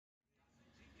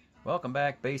Welcome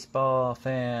back, baseball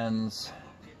fans.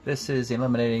 This is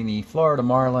eliminating the Florida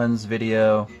Marlins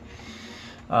video.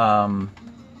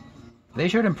 They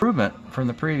showed improvement from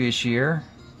the previous year.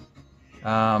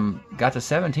 Got to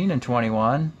 17 and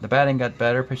 21. The batting got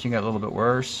better, pitching got a little bit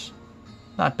worse.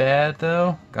 Not bad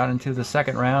though. Got into the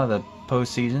second round of the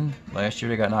postseason. Last year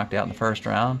they got knocked out in the first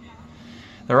round.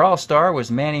 Their all-star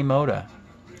was Manny Mota,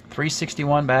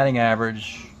 361 batting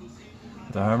average,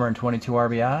 with a homer and 22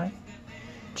 RBI.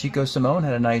 Chico Simone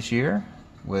had a nice year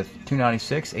with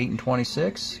 296, 8 and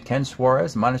 26. Ken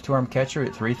Suarez, -2 arm catcher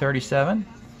at 337.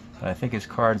 But I think his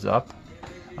card's up,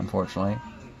 unfortunately.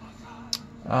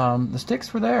 The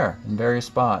sticks were there in various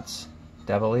spots.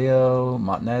 Davalillo,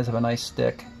 Montanez have a nice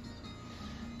stick.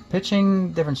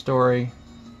 Pitching, different story.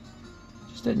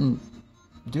 Just didn't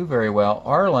do very well.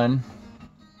 Arlen,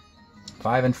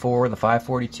 5 and 4, the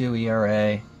 5.42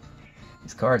 ERA.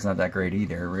 His card's not that great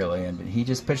either, really. And he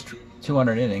just pitched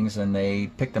 200 innings, and they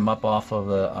picked him up off of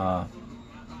the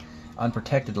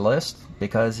unprotected list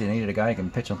because they needed a guy who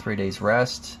can pitch on 3 days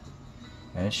rest,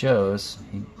 and it shows.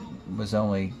 He was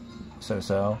only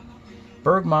so-so.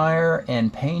 Bergmeyer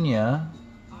and Pena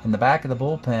in the back of the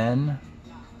bullpen.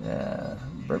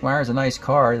 Bergmeyer's a nice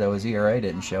card, though his ERA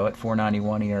didn't show it.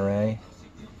 4.91 ERA.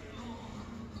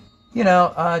 You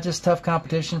know, just tough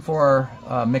competition for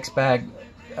a mixed bag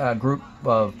group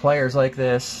of players like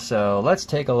this. So let's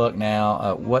take a look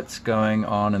now at what's going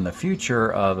on in the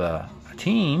future of a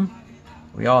team.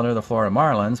 We all know the Florida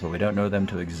Marlins, but we don't know them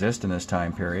to exist in this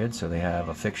time period, so they have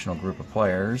a fictional group of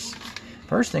players.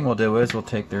 First thing we'll do is we'll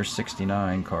take their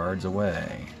 69 cards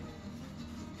away.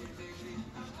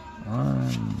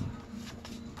 1,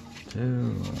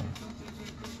 2,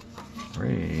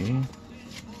 3,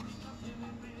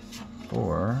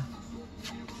 4,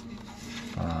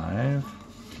 5,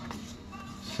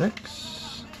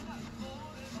 6,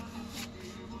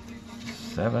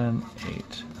 7,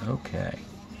 8. Okay.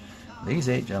 These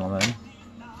 8 gentlemen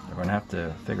are going to have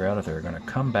to figure out if they're going to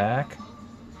come back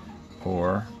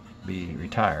or be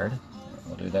retired.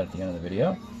 We'll do that at the end of the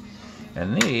video.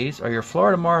 And these are your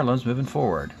Florida Marlins moving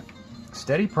forward.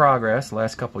 Steady progress the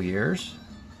last couple years.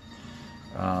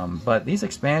 But these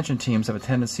expansion teams have a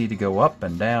tendency to go up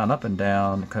and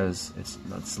down, because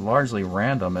it's largely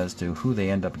random as to who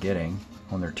they end up getting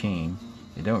on their team.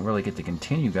 They don't really get to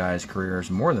continue guys' careers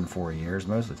more than 4 years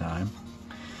most of the time.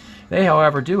 They,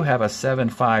 however, do have a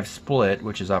 7-5 split,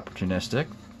 which is opportunistic.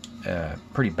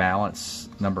 Pretty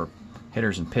balanced number of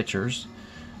hitters and pitchers,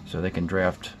 so they can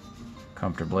draft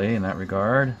comfortably in that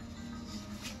regard.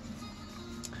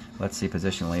 Let's see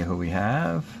positionally who we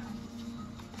have.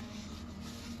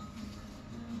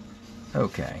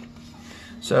 Okay,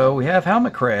 so we have Hal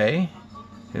McRae,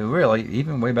 who really,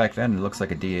 even way back then, it looks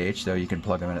like a DH, though you can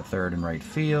plug him in at third and right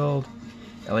field.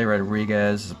 Ellie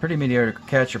Rodriguez is a pretty mediocre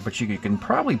catcher, but you can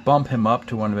probably bump him up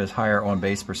to one of his higher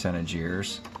on-base percentage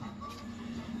years.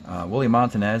 Willie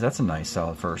Montanez, that's a nice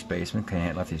solid first baseman, can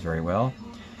hit lefties very well.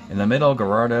 In the middle,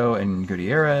 Gerardo and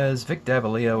Gutierrez, Vic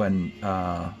Davalillo, and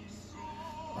a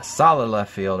solid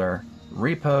left fielder.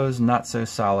 Repo's not so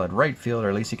solid right fielder,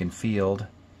 at least he can field.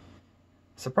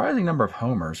 Surprising number of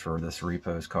homers for this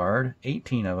Repo's card,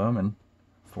 18 of them and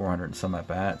 400 and some at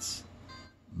bats.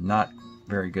 Not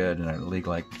very good in a league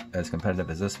like as competitive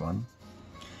as this one.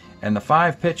 And the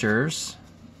 5 pitchers,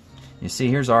 you see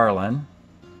here's Arlen.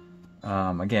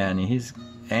 Again, he's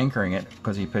anchoring it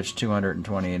because he pitched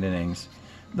 228 innings.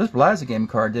 This Blaziken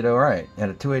card did alright. Had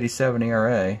a 2.87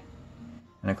 ERA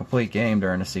in a complete game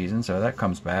during the season, so that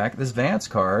comes back. This Vance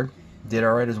card did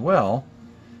alright as well.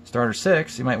 Starter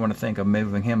 6, you might want to think of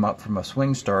moving him up from a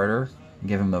swing starter and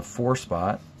give him the 4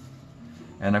 spot.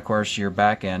 And of course your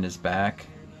back end is back,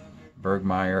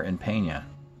 Bergmeyer and Pena.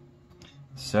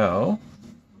 So,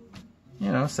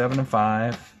 you know,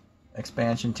 7-5,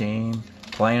 expansion team,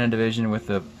 playing a division with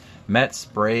the Mets,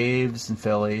 Braves, and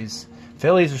Phillies.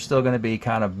 Phillies are still going to be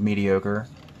kind of mediocre.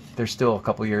 They're still a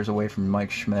couple years away from Mike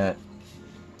Schmidt.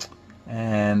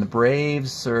 And the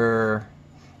Braves are...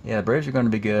 yeah, the Braves are going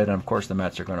to be good, and of course the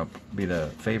Mets are going to be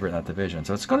the favorite in that division.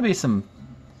 So it's going to be some,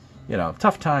 you know,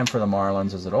 tough time for the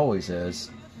Marlins, as it always is.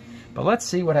 But let's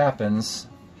see what happens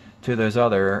to those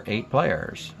other 8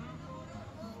 players.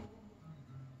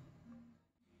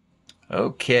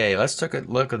 Okay, let's take a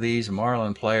look at these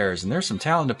Marlin players. And there's some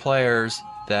talented players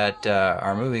that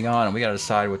are moving on, and we got to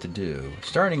decide what to do.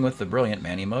 Starting with the brilliant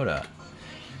Manny Mota.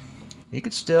 He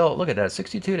could still, look at that,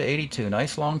 62 to 82,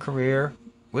 nice long career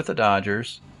with the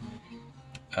Dodgers.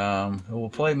 Who will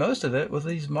play most of it with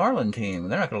these Marlin team.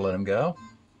 They're not going to let him go.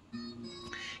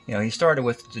 You know, he started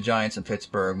with the Giants in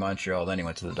Pittsburgh, Montreal, then he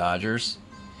went to the Dodgers.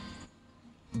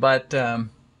 But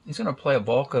He's going to play a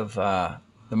bulk of... the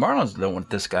Marlins don't want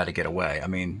this guy to get away. I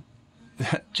mean,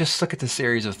 just look at the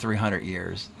series of 300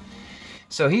 years.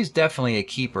 So he's definitely a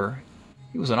keeper.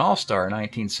 He was an all-star in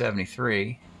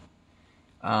 1973.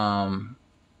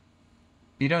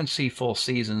 You don't see full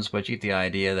seasons, but you get the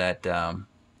idea that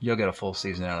you'll get a full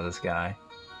season out of this guy.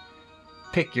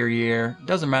 Pick your year.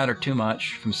 Doesn't matter too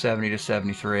much from 70 to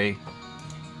 73.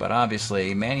 But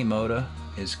obviously, Manny Mota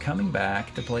is coming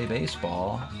back to play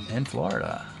baseball in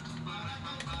Florida.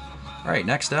 All right,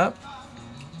 next up,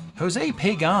 Jose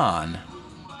Pagan,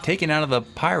 taken out of the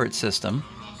Pirate system.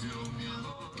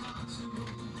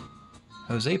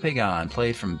 Jose Pagan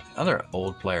played from, another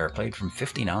old player, played from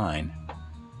 59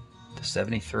 to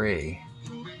 73.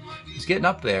 He's getting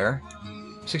up there.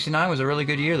 69 was a really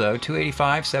good year, though.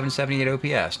 285,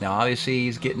 778 OPS. Now, obviously,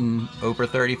 he's getting over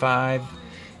 35,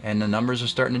 and the numbers are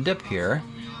starting to dip here.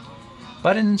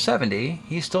 But in 70,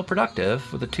 he's still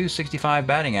productive with a 265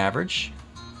 batting average.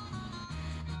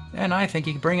 And I think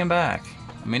you can bring him back.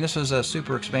 I mean, this is a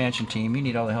super expansion team. You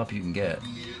need all the help you can get.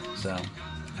 So,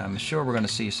 I'm sure we're going to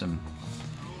see some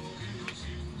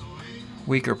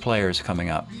weaker players coming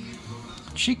up.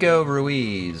 Chico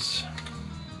Ruiz.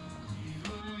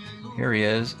 Here he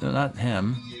is. No, not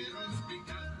him.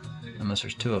 Unless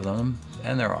there's two of them.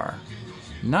 And there are.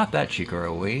 Not that Chico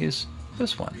Ruiz.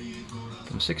 This one.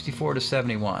 From 64 to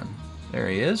 71. There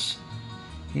he is.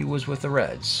 He was with the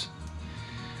Reds.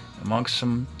 Amongst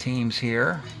some teams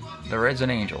here. The Reds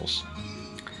and Angels.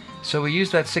 So we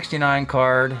use that 69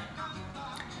 card.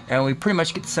 And we pretty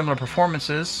much get similar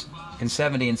performances in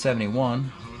 70 and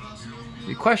 71.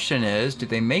 The question is, did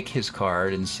they make his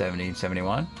card in 70 and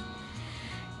 71?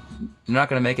 They're not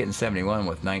going to make it in 71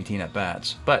 with 19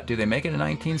 at-bats. But do they make it in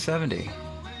 1970?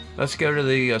 Let's go to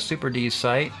the Super D's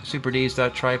site,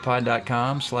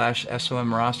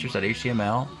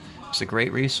 superds.tripod.com/somrosters.html. It's a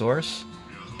great resource.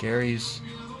 Gary's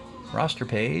roster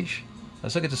page.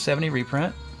 Let's look at the 70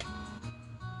 reprint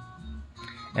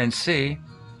and see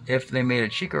if they made a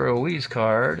Chico Ruiz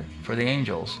card for the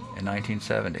Angels in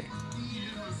 1970.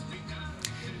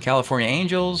 California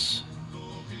Angels,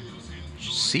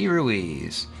 C.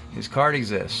 Ruiz. His card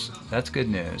exists. That's good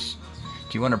news.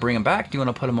 Do you want to bring him back? Do you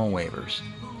want to put him on waivers?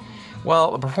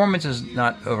 Well, the performance is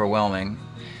not overwhelming.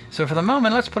 So for the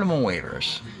moment, let's put him on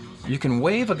waivers. You can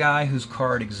waive a guy whose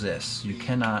card exists. You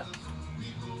cannot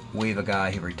waive a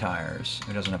guy who retires,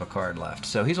 who doesn't have a card left.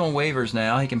 So he's on waivers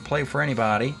now. He can play for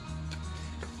anybody.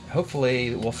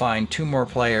 Hopefully, we'll find two more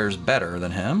players better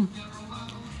than him.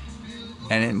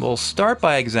 And we'll start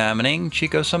by examining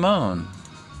Chico Simone.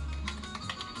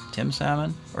 Tim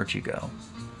Salmon or Chico?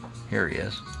 Here he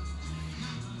is.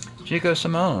 Chico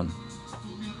Simone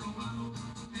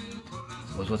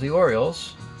was with the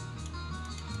Orioles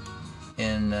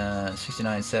in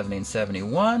 69, 70, and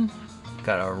 71.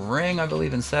 Got a ring, I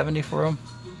believe, in 70 for him.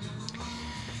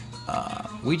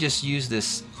 We just used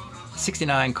this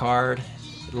 69 card.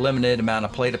 Limited amount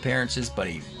of plate appearances, but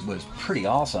he was pretty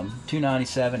awesome.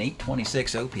 297,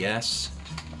 826 OPS.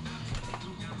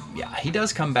 Yeah, he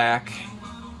does come back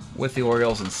with the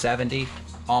Orioles in 70.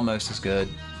 Almost as good.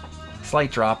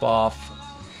 Slight drop off.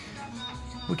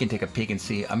 We can take a peek and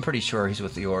see. I'm pretty sure he's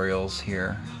with the Orioles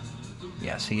here.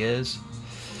 Yes, he is.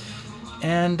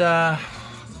 And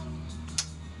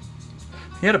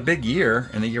he had a big year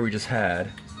in the year we just had.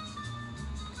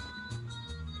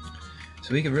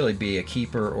 So he could really be a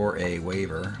keeper or a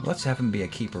waiver. Let's have him be a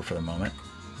keeper for the moment.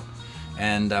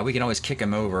 And we can always kick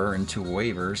him over into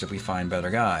waivers if we find better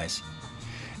guys.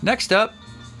 Next up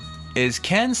is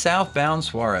Ken Southbound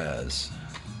Suarez,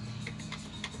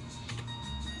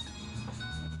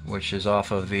 which is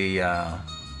off of the...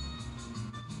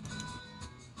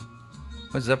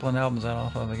 what Zeppelin album is that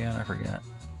off of again? I forget.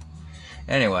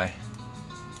 Anyway.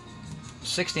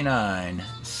 69.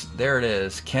 There it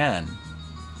is. Ken.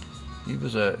 He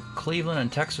was a Cleveland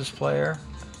and Texas player.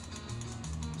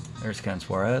 There's Ken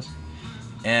Suarez.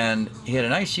 And he had a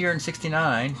nice year in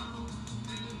 69.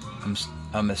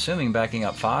 I'm assuming backing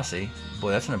up Fosse. Boy,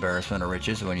 that's an embarrassment of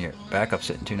riches when your backup's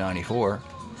sitting 294.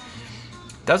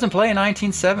 Doesn't play in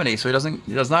 1970, so he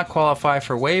does not qualify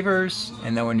for waivers.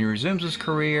 And then when he resumes his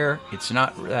career, it's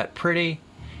not that pretty.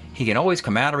 He can always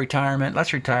come out of retirement.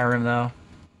 Let's retire him, though.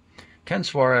 Ken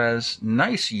Suarez,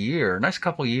 nice year. Nice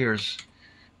couple years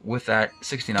with that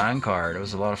 69 card. It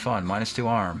was a lot of fun. -2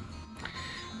 arm.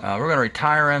 We're going to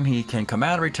retire him. He can come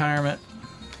out of retirement,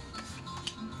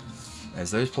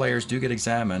 as those players do get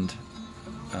examined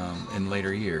in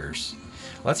later years.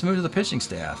 Let's move to the pitching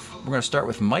staff. We're going to start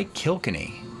with Mike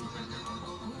Kilkenny.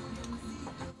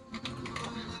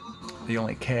 the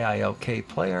only KILK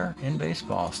player in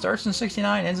baseball. Starts in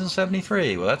 69, ends in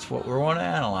 73. Well, that's what we want to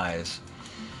analyze.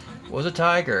 Was a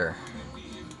Tiger.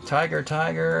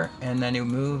 Tiger, and then he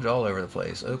moved all over the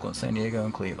place. Oakland, San Diego,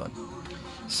 and Cleveland.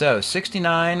 So,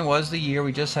 69 was the year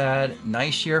we just had.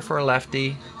 Nice year for a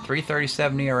lefty.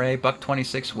 337 ERA,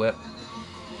 $1.26 whip.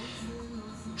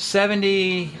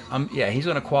 70, yeah, he's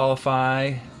going to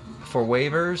qualify for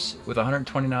waivers with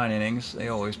 129 innings. They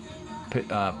always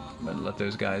let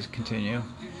those guys continue.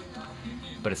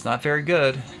 But it's not very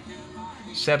good.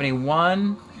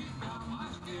 71,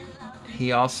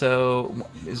 he also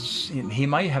he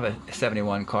might have a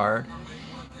 71 card.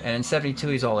 And in 72,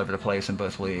 he's all over the place in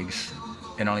both leagues.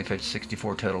 And only pitched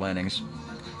 64 total innings.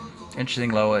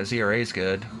 Interesting low, his ERA is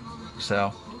good.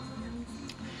 So,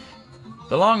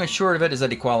 the long and short of it is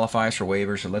that he qualifies for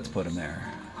waivers, so let's put him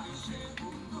there.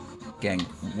 Again,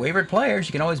 waivered players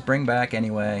you can always bring back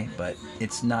anyway, but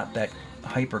it's not that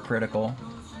hypercritical.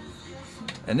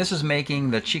 And this is making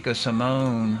the Chico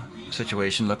Simone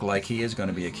situation look like he is going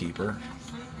to be a keeper.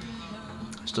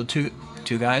 Still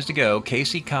two guys to go.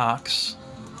 Casey Cox.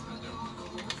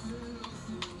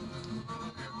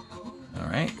 All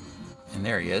right, and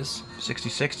there he is,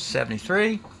 66 to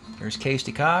 73. There's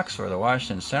Casey Cox for the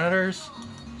Washington Senators.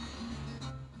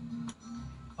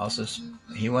 Also,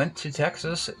 he went to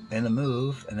Texas in the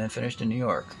move and then finished in New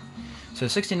York. So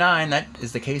 69, that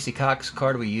is the Casey Cox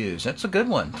card we use. That's a good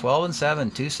one. 12 and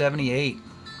 7, 278,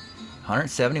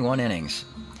 171 innings.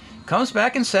 Comes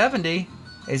back in 70.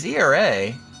 His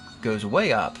ERA goes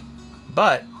way up,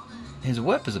 but his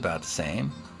whip is about the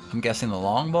same. I'm guessing the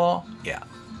long ball? Yeah.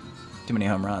 Too many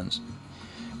home runs.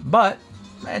 But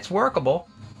it's workable.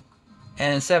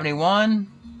 And in 71,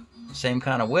 same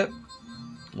kind of whip.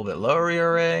 A little bit lower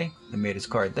ERA. They made his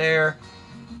card there.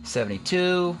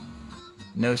 72,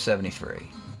 no 73.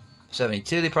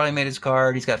 72, they probably made his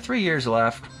card. He's got 3 years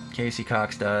left. Casey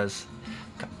Cox does.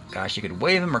 Gosh, you could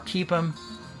waive him or keep him.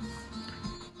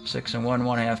 6 and 1,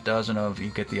 1/2 dozen of, you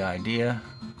get the idea.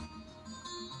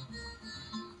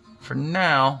 For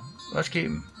now, let's keep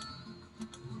him.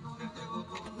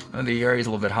 The ERA is a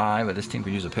little bit high, but this team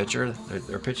could use a pitcher.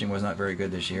 Their pitching was not very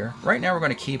good this year. Right now, we're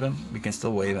going to keep him. We can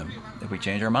still waive him if we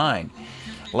change our mind.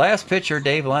 Last pitcher,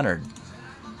 Dave Leonard.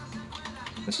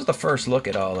 This is the first look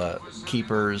at all the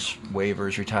keepers,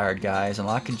 waivers, retired guys, and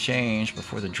a lot can change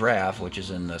before the draft, which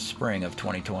is in the spring of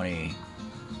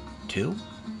 2022.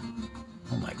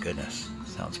 Oh my goodness,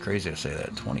 sounds crazy to say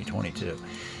that. 2022.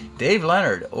 Dave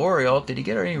Leonard, Oriole. Did he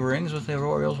get any rings with the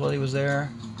Orioles while he was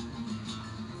there?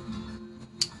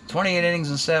 28 innings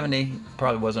and 70.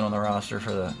 Probably wasn't on the roster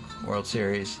for the World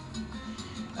Series.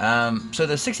 So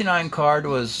the 69 card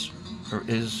is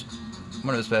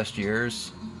one of his best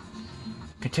years.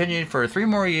 Continued for 3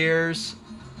 more years.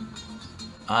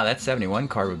 That 71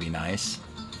 card would be nice.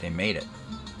 They made it.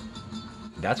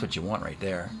 That's what you want right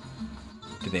there.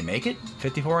 Did they make it?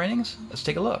 54 innings? Let's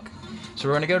take a look. So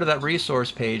we're going to go to that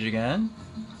resource page again.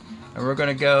 And we're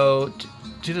going to go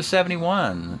to the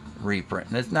 71 reprint.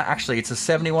 And it's not actually, it's a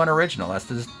 71 original. That's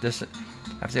this. I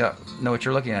have to know what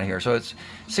you're looking at here. So it's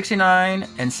 69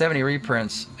 and 70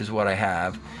 reprints is what I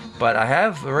have. But I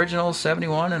have original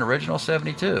 71 and original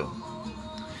 72.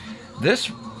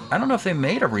 This, I don't know if they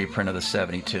made a reprint of the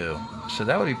 72. So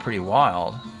that would be pretty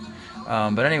wild.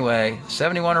 But anyway,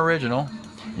 71 original.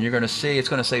 And you're going to see, it's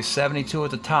going to say 72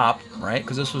 at the top, right?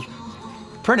 Because this was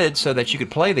printed so that you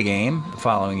could play the game the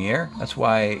following year. That's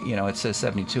why, you know, it says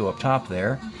 72 up top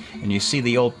there. And you see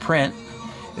the old print.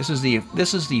 This is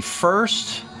the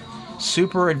first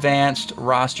super advanced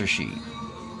roster sheet.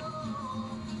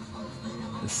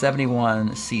 The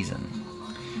 71 season.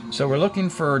 So we're looking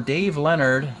for Dave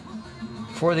Leonard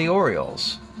for the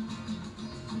Orioles.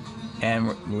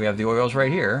 And we have the Orioles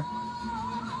right here.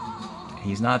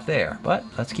 He's not there, but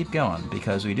let's keep going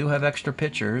because we do have extra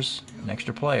pitchers and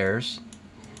extra players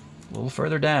a little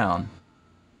further down.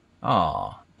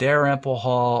 Aw, Dalrymple,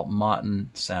 Hall, Motton,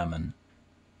 Salmon.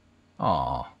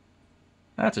 Aw,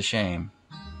 that's a shame.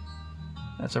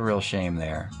 That's a real shame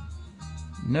there.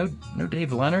 No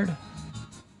Dave Leonard?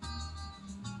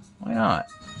 Why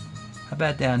not? How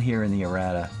about down here in the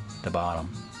errata at the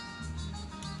bottom?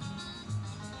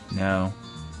 No,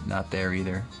 not there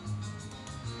either.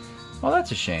 Well,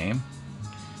 that's a shame.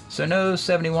 So no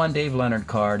 71 Dave Leonard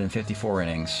card in 54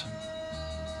 innings.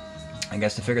 I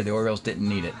guess they figured the Orioles didn't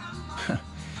need it.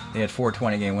 They had 4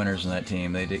 20-game winners in that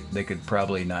team. They could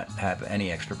probably not have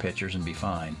any extra pitchers and be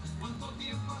fine.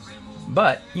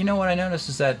 But, you know what I noticed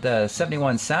is that the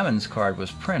 71 Salmons card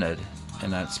was printed in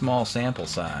that small sample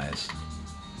size.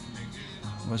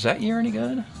 Was that year any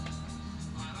good?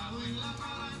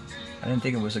 I didn't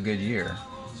think it was a good year.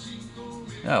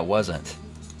 No, it wasn't.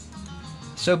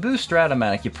 So boost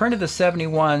Strat-O-Matic, you printed the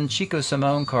 71 Chico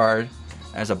Simone card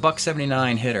as a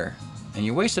 $1.79 hitter, and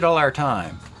you wasted all our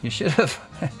time. You should have.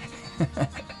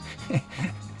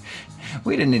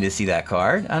 We didn't need to see that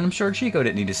card, and I'm sure Chico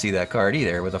didn't need to see that card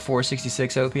either. With a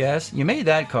 466 OPS, you made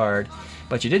that card,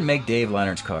 but you didn't make Dave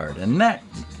Leonard's card, and that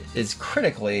is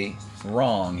critically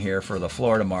wrong here for the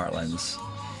Florida Marlins.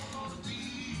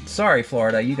 Sorry,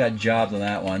 Florida, you got jobbed on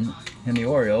that one, and the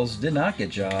Orioles did not get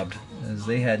jobbed, as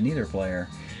they had neither player.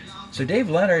 So Dave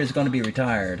Leonard is going to be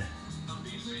retired.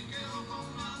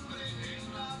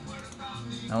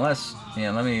 Unless,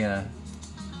 yeah, let me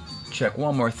check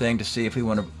one more thing to see if we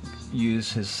want to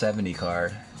use his 70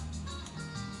 card.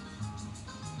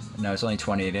 No, it's only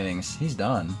 28 innings. He's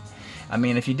done. I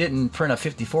mean, if you didn't print a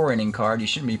 54 inning card, you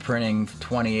shouldn't be printing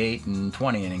 28 and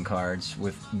 20 inning cards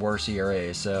with worse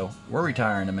ERAs. So we're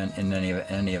retiring him in any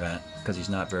event because he's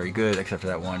not very good except for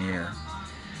that 1 year.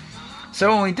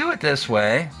 So when we do it this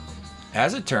way,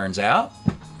 as it turns out,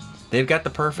 they've got the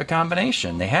perfect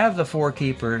combination. They have the 4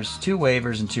 keepers, 2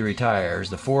 waivers, and 2 retires,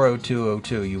 the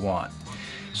 40202 you want.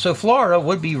 So Florida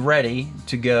would be ready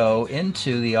to go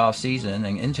into the offseason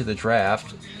and into the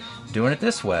draft doing it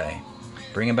this way.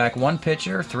 Bringing back 1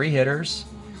 pitcher, 3 hitters,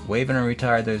 waiving and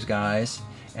retire those guys,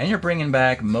 and you're bringing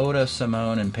back Mota,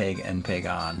 Simone, and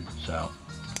Pagan. So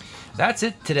that's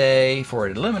it today for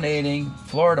eliminating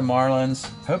Florida Marlins.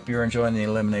 Hope you're enjoying the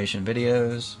elimination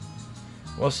videos.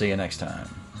 We'll see you next time.